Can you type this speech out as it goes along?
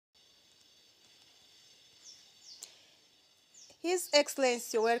His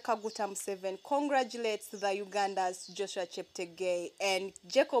Excellency Museveni congratulates the Ugandans Joshua Cheptegei and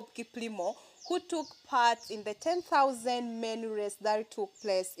Jacob Kiplimo, who took part in the 10,000 men race that took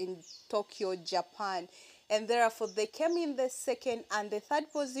place in Tokyo, Japan. And therefore, they came in the second and the third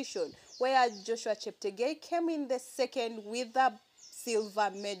position, where Joshua Cheptegei came in the second with the silver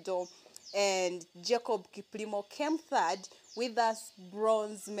medal, and Jacob Kiplimo came third with a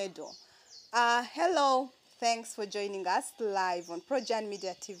bronze medal. Hello, thanks for joining us live on Projan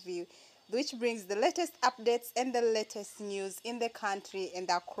Media TV, which brings the latest updates and the latest news in the country and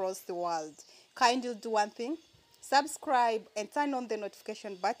across the world. Kindly do one thing: subscribe and turn on the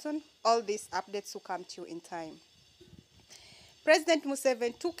notification button. All these updates will come to you in time. President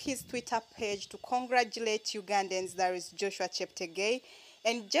Museveni took his Twitter page to congratulate Ugandans, that is Joshua Cheptegei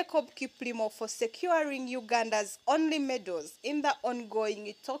and Jacob Kiplimo, for securing Uganda's only medals in the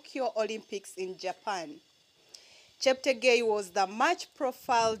ongoing Tokyo Olympics in Japan. Cheptegei was the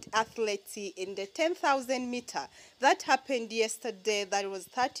much-profiled athlete in the 10,000 meter that happened yesterday, that was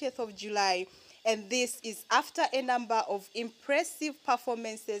 30th of July, and this is after a number of impressive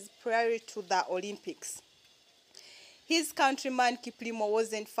performances prior to the Olympics. His countryman Kiplimo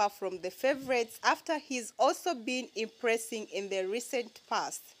wasn't far from the favorites after he's also been impressing in the recent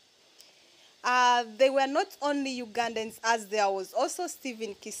past. They were not only Ugandans, as there was also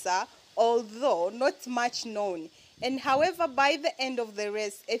Stephen Kissa, although not much known. And however, by the end of the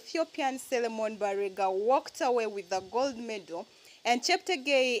race, Ethiopian Selemon Barega walked away with the gold medal, and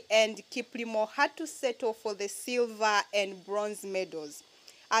Cheptegei and Kiplimo had to settle for the silver and bronze medals,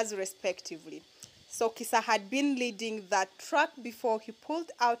 as respectively. So Kissa had been leading that track before he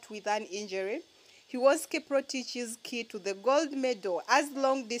pulled out with an injury. He was Kiprotich's key to the gold medal, as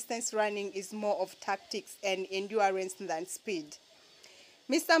long-distance running is more of tactics and endurance than speed.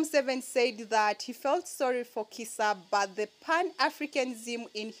 Mr. Museveni said that he felt sorry for Kissa, but the Pan-Africanism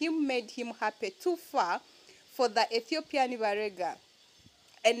in him made him happy too far for the Ethiopian Barega.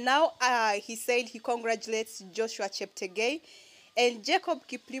 And now he said he congratulates Joshua Cheptegei and Jacob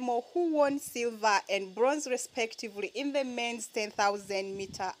Kiplimo, who won silver and bronze respectively in the men's 10,000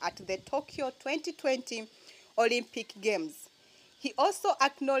 meter at the Tokyo 2020 Olympic Games. He also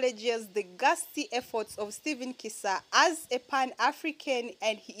acknowledges the gusty efforts of Stephen Kissa as a Pan-African,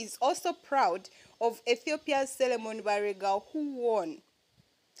 and he is also proud of Ethiopian Selemon Barega, who won.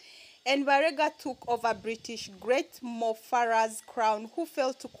 And Barega took over British great Mo Farah's crown, who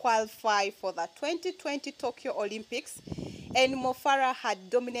failed to qualify for the 2020 Tokyo Olympics. And Mo Farah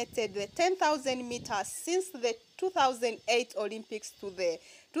had dominated the 10,000 meters since the 2008 Olympics to the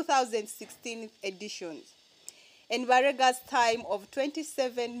 2016 editions. And Barega's time of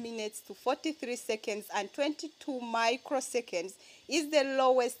 27 minutes to 43 seconds and 22 microseconds is the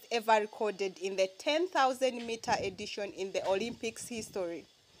lowest ever recorded in the 10,000 meter edition in the Olympics history.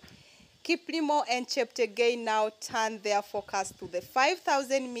 Kiplimo and Cheptegei now turn their focus to the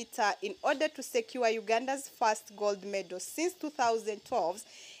 5,000 meter in order to secure Uganda's first gold medal since 2012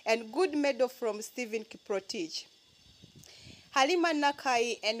 and good medal from Stephen Kiprotich. Halima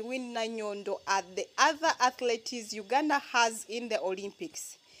Nakai and Winna Nyondo are the other athletes Uganda has in the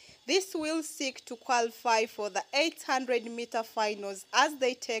Olympics. This will seek to qualify for the 800-meter finals as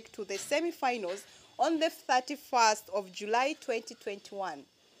they take to the semi-finals on the 31st of July 2021.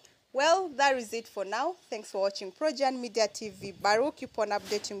 Well, that is it for now. Thanks for watching Projan Media TV. Baru, keep on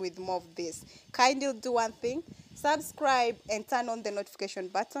updating with more of this. Kindly do one thing: subscribe and turn on the notification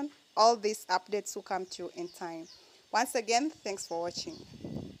button. All these updates will come to you in time. Once again, thanks for watching.